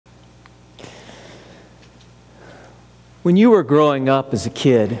When you were growing up as a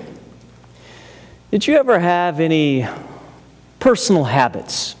kid, did you ever have any personal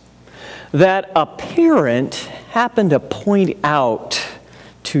habits that a parent happened to point out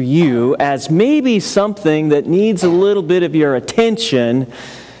to you as maybe something that needs a little bit of your attention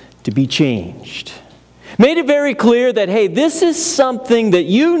to be changed? Made it very clear that, hey, this is something that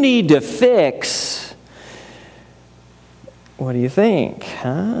you need to fix. What do you think?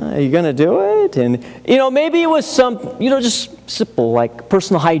 Are you going to do it? And, maybe it was some, just simple, like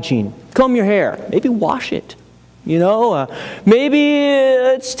personal hygiene. Comb your hair. Maybe wash it. Maybe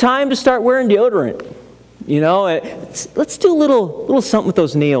it's time to start wearing deodorant. Let's do a little something with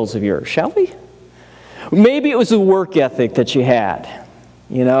those nails of yours, shall we? Maybe it was a work ethic that you had.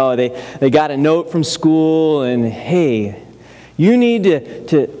 They got a note from school and, hey, you need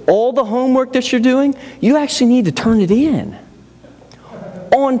to all the homework that you're doing, you actually need to turn it in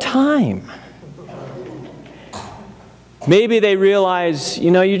on time. Maybe they realize,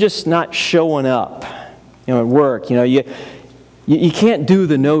 you're just not showing up, at work. You can't do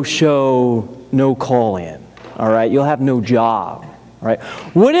the no-show, no-call-in, all right? You'll have no job, all right?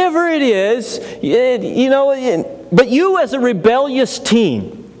 Whatever it is, but you as a rebellious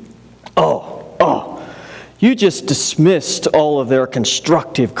teen, you just dismissed all of their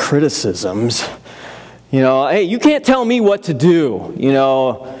constructive criticisms. Hey, you can't tell me what to do,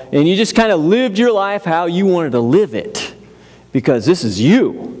 and you just kind of lived your life how you wanted to live it, because this is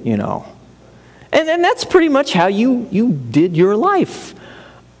you, And that's pretty much how you did your life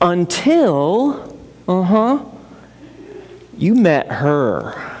until, you met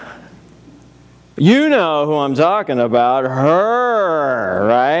her. You know who I'm talking about, her,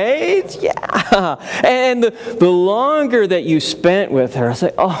 right? Yeah. And the longer that you spent with her, I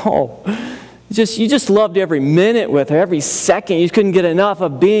say, you just loved every minute with her, every second. You couldn't get enough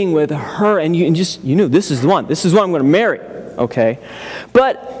of being with her, and you knew this is the one. This is the one I'm going to marry, okay?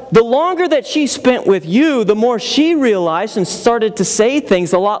 But the longer that she spent with you, the more she realized and started to say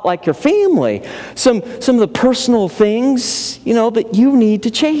things a lot like your family. Some of the personal things, that you need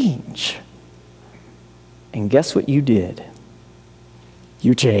to change. And guess what you did?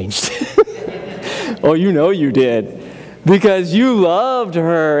 You changed. Oh, you did. Because you loved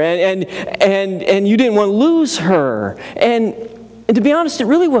her and you didn't want to lose her. And to be honest, it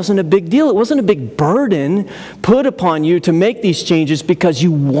really wasn't a big deal. It wasn't a big burden put upon you to make these changes because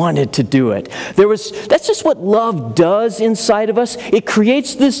you wanted to do it. That's just what love does inside of us. It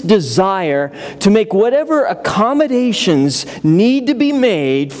creates this desire to make whatever accommodations need to be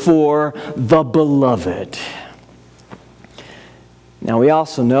made for the beloved. Now, we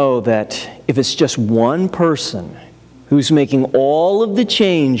also know that if it's just one person who's making all of the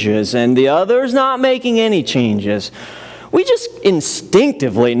changes and the other's not making any changes, we just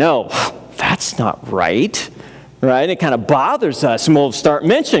instinctively know, that's not right, right? It kind of bothers us, and we'll start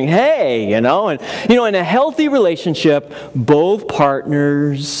mentioning, hey, in a healthy relationship, both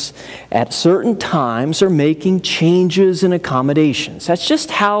partners at certain times are making changes and accommodations. That's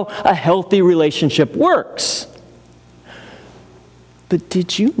just how a healthy relationship works. But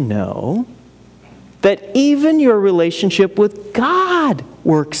did you know that even your relationship with God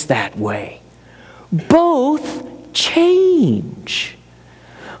works that way? Both change.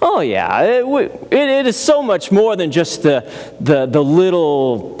 Oh yeah, it is so much more than just the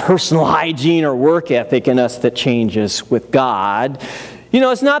little personal hygiene or work ethic in us that changes with God.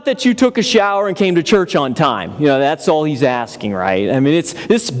 It's not that you took a shower and came to church on time. That's all he's asking, right? I mean,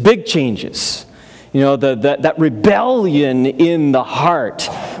 it's big changes. That rebellion in the heart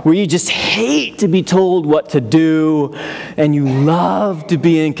where you just hate to be told what to do and you love to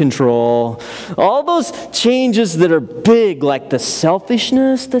be in control. All those changes that are big, like the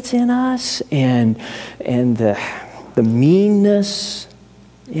selfishness that's in us and the meanness.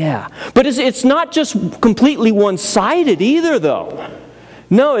 Yeah. But it's not just completely one-sided either, though.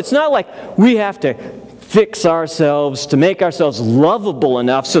 No, it's not like we have to fix ourselves to make ourselves lovable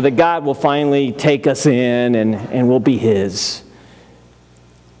enough so that God will finally take us in and we'll be His.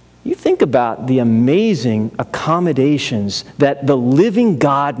 You think about the amazing accommodations that the living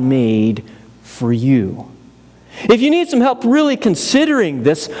God made for you. If you need some help really considering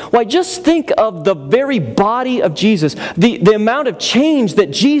this, why just think of the very body of Jesus, the amount of change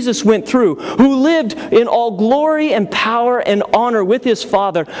that Jesus went through, who lived in all glory and power and honor with His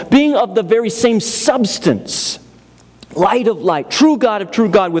Father, being of the very same substance, light of light, true God of true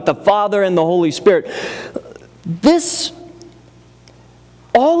God with the Father and the Holy Spirit.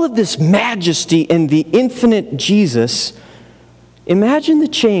 All of this majesty in the infinite Jesus, imagine the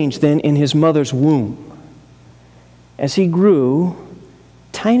change then in His mother's womb. As He grew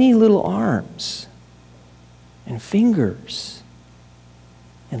tiny little arms and fingers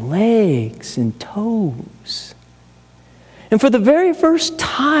and legs and toes. And for the very first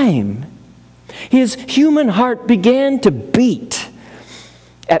time, his human heart began to beat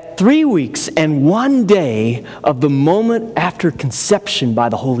at 3 weeks and 1 day of the moment after conception by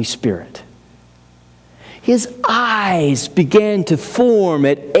the Holy Spirit. His eyes began to form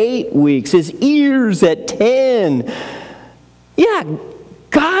at 8 weeks, his ears at 10. Yeah,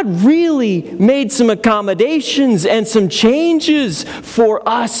 God really made some accommodations and some changes for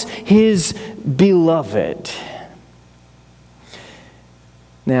us, his beloved.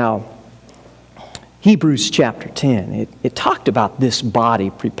 Now, Hebrews chapter 10, it talked about this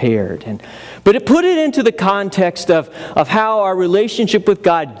body prepared, but it put it into the context of how our relationship with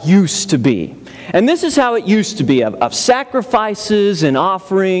God used to be. And this is how it used to be, of sacrifices and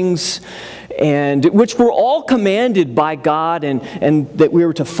offerings, and which were all commanded by God, and that we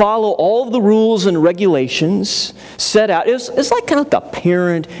were to follow all of the rules and regulations set out. It's like kind of like a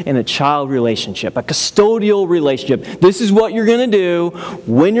parent and a child relationship, a custodial relationship. This is what you're going to do,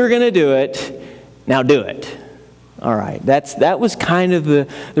 when you're going to do it. Now do it. All right. That was kind of the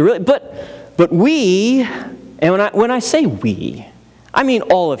but we, and when I say we, I mean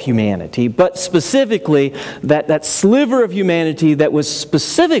all of humanity, but specifically that sliver of humanity that was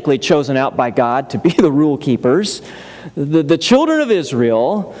specifically chosen out by God to be the rule keepers, the children of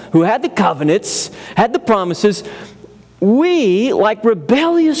Israel, who had the covenants, had the promises. We, like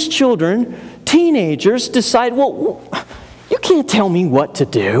rebellious children, teenagers, decide, well, you can't tell me what to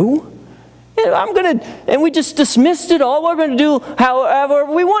do. And we just dismissed it all. We're going to do however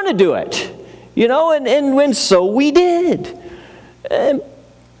we want to do it. And so we did.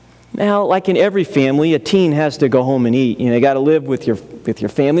 Now, like in every family, a teen has to go home and eat. You got to live with your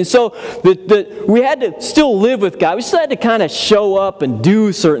family. So we had to still live with God. We still had to kind of show up and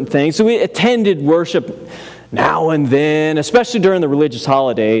do certain things. So we attended worship now and then, especially during the religious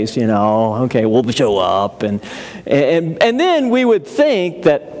holidays. Okay, we'll show up, and then we would think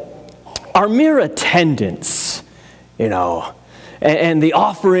that our mere attendance, and the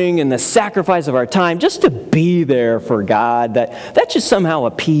offering and the sacrifice of our time, just to be there for God, that should somehow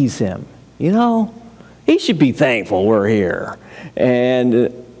appease him. He should be thankful we're here.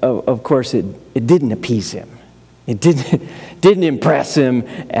 And of course, it didn't appease him. It didn't impress him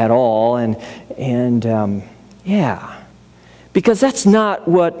at all. Because that's not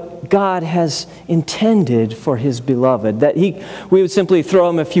what God has intended for his beloved. That we would simply throw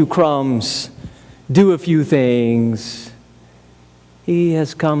him a few crumbs, do a few things. He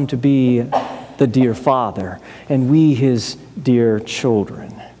has come to be the dear Father, and we his dear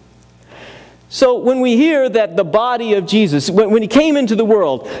children. So when we hear that the body of Jesus, when he came into the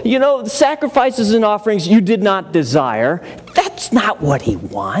world, the sacrifices and offerings you did not desire, that's not what he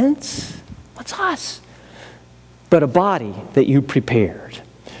wants. What's us? But a body that you prepared.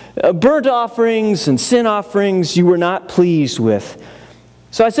 Burnt offerings and sin offerings you were not pleased with.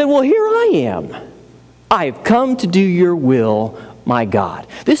 So I said, well, here I am. I've come to do your will, my God.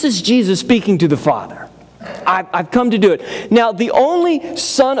 This is Jesus speaking to the Father. I've come to do it. Now, the only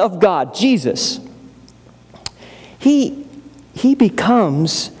Son of God, Jesus, he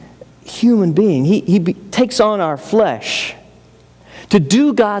becomes human being. He takes on our flesh to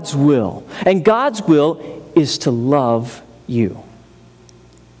do God's will. And God's will is to love you.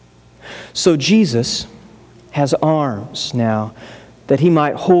 So Jesus has arms now that he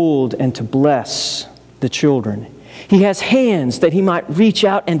might hold and to bless the children. He has hands that he might reach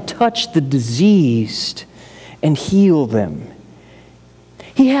out and touch the diseased and heal them.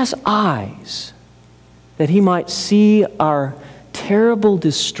 He has eyes that he might see our terrible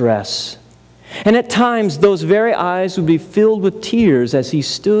distress. And at times those very eyes would be filled with tears as he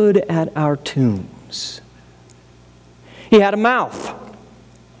stood at our tombs. He had a mouth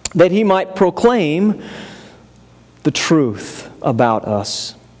that he might proclaim the truth about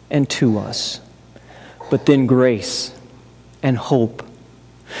us and to us, but then grace and hope,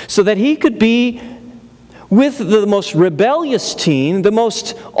 so that he could be with the most rebellious teen, the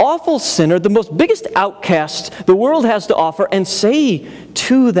most awful sinner, the most biggest outcast the world has to offer, and say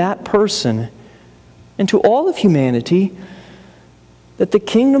to that person and to all of humanity that the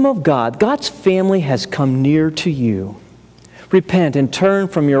kingdom of God, God's family, has come near to you. Repent and turn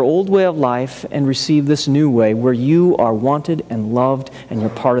from your old way of life and receive this new way where you are wanted and loved and you're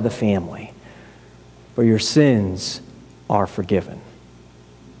part of the family, for your sins are forgiven.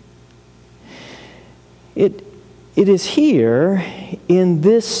 It is here in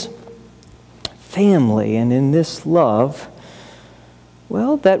this family and in this love,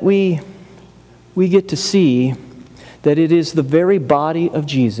 well, that we get to see that it is the very body of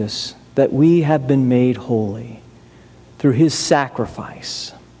Jesus that we have been made holy through His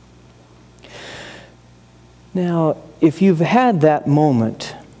sacrifice. Now, if you've had that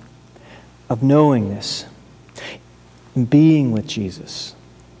moment of knowing this and being with Jesus,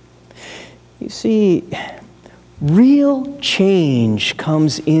 you see, real change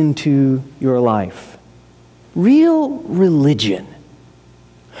comes into your life. Real religion.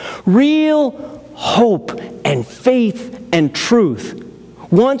 Real hope and faith and truth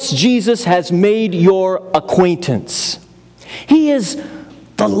once Jesus has made your acquaintance. He is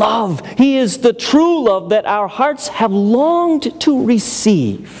the love. He is the true love that our hearts have longed to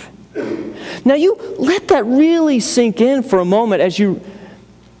receive. Now you let that really sink in for a moment as you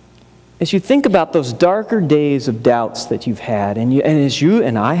think about those darker days of doubts that you've had, and as you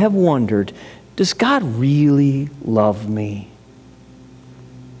and I have wondered, does God really love me?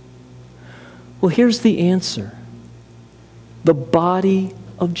 Well, here's the answer. The body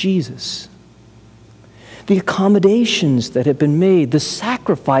of Jesus. The accommodations that have been made, the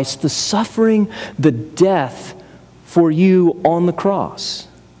sacrifice, the suffering, the death for you on the cross.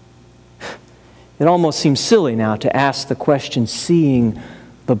 It almost seems silly now to ask the question, seeing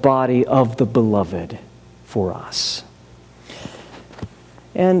the body of the beloved for us.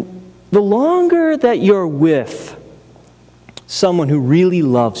 And the longer that you're with someone who really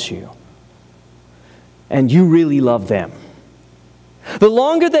loves you, and you really love them, the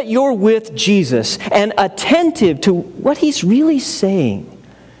longer that you're with Jesus and attentive to what He's really saying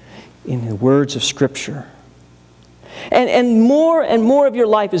in the words of Scripture, and more of your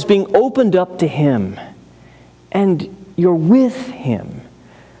life is being opened up to Him, and you're with Him,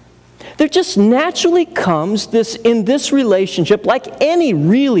 there just naturally comes this, in this relationship, like any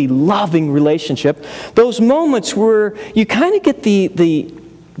really loving relationship, those moments where you kind of get the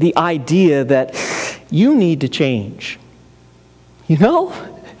idea that you need to change. You know?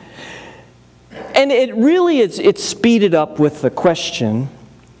 And it really it's speeded up with the question,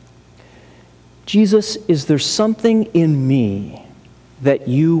 Jesus, is there something in me that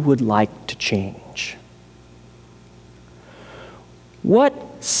you would like to change? What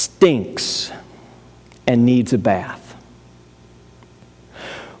stinks and needs a bath?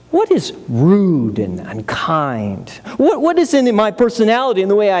 What is rude and unkind? What is in my personality and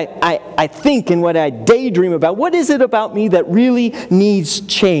the way I think and what I daydream about? What is it about me that really needs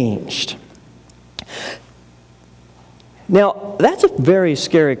changed? Now, that's a very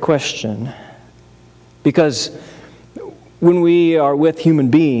scary question, because when we are with human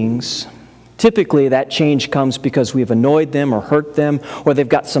beings, typically that change comes because we've annoyed them or hurt them, or they've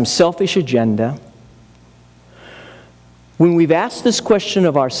got some selfish agenda. When we've asked this question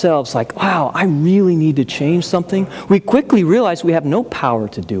of ourselves, like, wow, I really need to change something, we quickly realize we have no power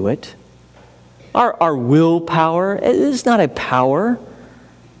to do it. Our willpower is not a power,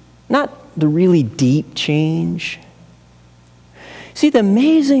 not the really deep change. See, the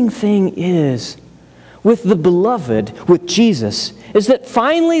amazing thing is, with the beloved, with Jesus, is that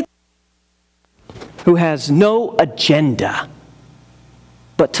finally, who has no agenda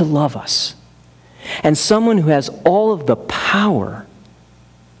but to love us, and someone who has all of the power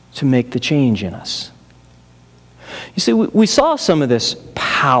to make the change in us. You see, we saw some of this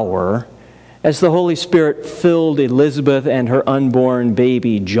power as the Holy Spirit filled Elizabeth and her unborn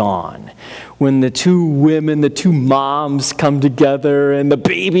baby John. When the two women, the two moms come together and the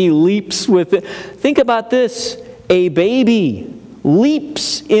baby leaps with it. Think about this. A baby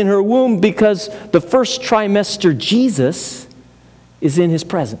leaps in her womb because the first trimester Jesus is in His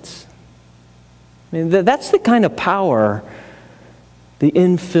presence. I mean, that's the kind of power, the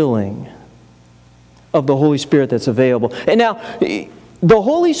infilling of the Holy Spirit that's available. And now, the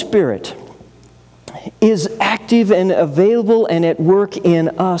Holy Spirit is active and available and at work in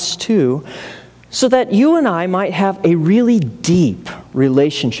us too, so that you and I might have a really deep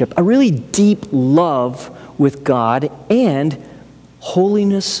relationship, a really deep love with God and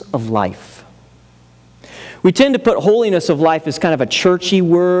holiness of life. We tend to put holiness of life as kind of a churchy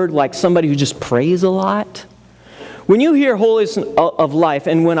word, like somebody who just prays a lot. When you hear holiness of life,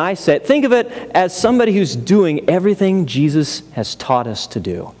 and when I say it, think of it as somebody who's doing everything Jesus has taught us to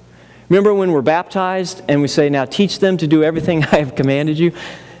do. Remember when we're baptized and we say, now teach them to do everything I have commanded you?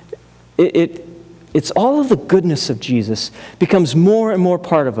 It's all of the goodness of Jesus becomes more and more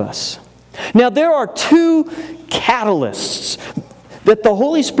part of us. Now there are two catalysts that the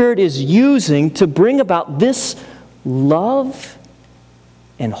Holy Spirit is using to bring about this love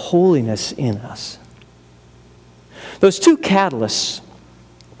and holiness in us. Those two catalysts,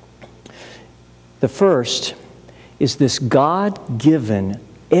 the first is this God-given,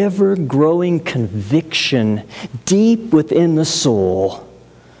 ever-growing conviction deep within the soul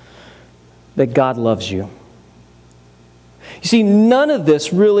that God loves you. You see, none of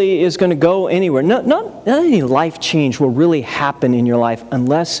this really is going to go anywhere. Not any life change will really happen in your life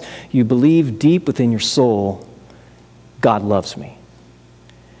unless you believe deep within your soul, God loves me.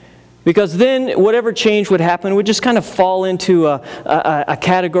 Because then whatever change would happen would just kind of fall into a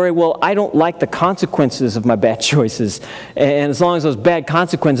category, well, I don't like the consequences of my bad choices. And as long as those bad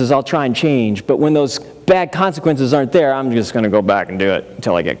consequences, I'll try and change. But when those bad consequences aren't there, I'm just going to go back and do it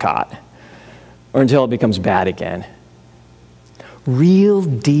until I get caught. Or until it becomes bad again. Real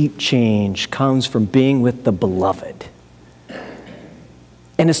deep change comes from being with the beloved.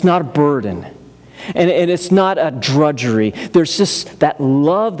 And it's not a burden. And it's not a drudgery. There's just that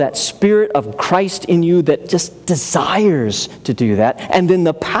love, that Spirit of Christ in you that just desires to do that. And then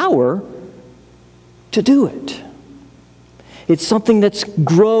the power to do it. It's something that's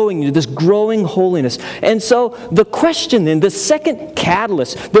growing, this growing holiness. And so the question then, the second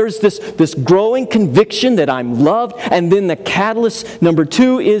catalyst, there's this growing conviction that I'm loved, and then the catalyst number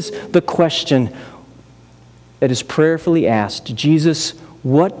 2 is the question that is prayerfully asked, Jesus,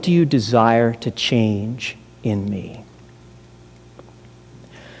 what do you desire to change in me?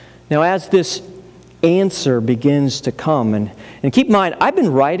 Now as this answer begins to come, and keep in mind, I've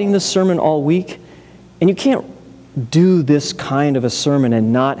been writing this sermon all week, and you can't do this kind of a sermon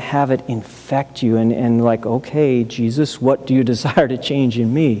and not have it infect you and like, okay, Jesus, what do you desire to change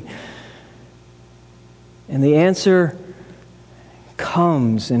in me? And the answer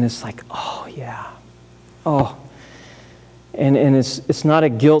comes and it's like, oh yeah, oh. And it's not a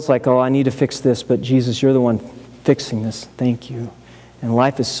guilt like, oh, I need to fix this, but Jesus, you're the one fixing this. Thank you. And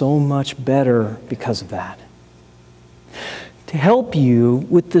life is so much better because of that. To help you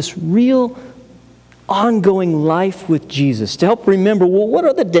with this real ongoing life with Jesus, to help remember, well, what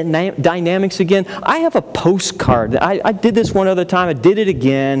are the dynamics again? I have a postcard. I did this one other time. I did it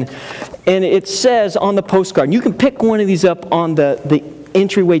again. And it says on the postcard, and you can pick one of these up on the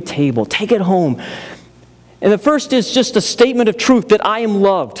entryway table. Take it home. And the first is just a statement of truth that I am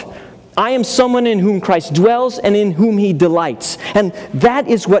loved. I am someone in whom Christ dwells and in whom He delights. And that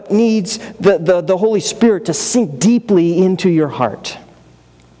is what needs the Holy Spirit to sink deeply into your heart.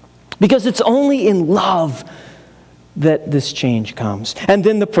 Because it's only in love that this change comes. And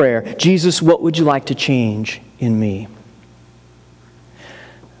then the prayer, Jesus, what would you like to change in me?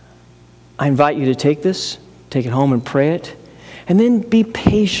 I invite you to take this, take it home and pray it, and then be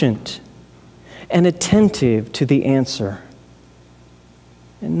patient and attentive to the answer.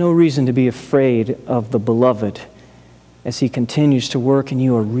 And no reason to be afraid of the beloved as He continues to work in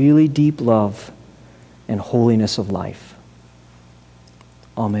you a really deep love and holiness of life.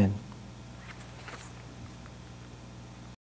 Amen.